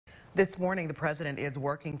This morning, the president is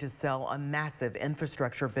working to sell a massive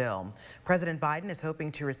infrastructure bill. President Biden is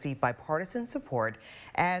hoping to receive bipartisan support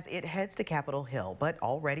as it heads to Capitol Hill. But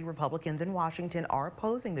already Republicans in Washington are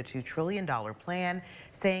opposing the $2 trillion plan,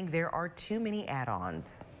 saying there are too many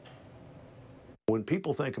add-ons. When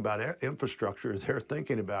people think about infrastructure, they're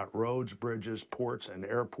thinking about roads, bridges, ports, and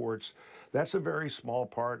airports. That's a very small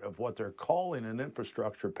part of what they're calling an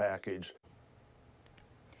infrastructure package.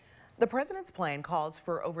 The president's plan calls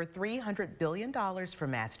for over $300 billion for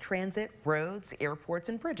mass transit, roads, airports,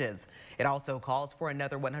 and bridges. It also calls for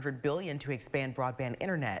another $100 billion to expand broadband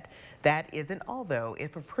internet. That isn't all, though.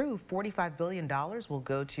 If approved, $45 billion will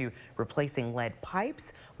go to replacing lead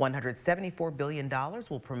pipes, $174 billion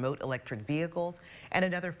will promote electric vehicles, and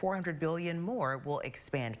another $400 billion more will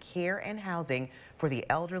expand care and housing for the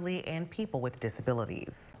elderly and people with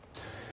disabilities.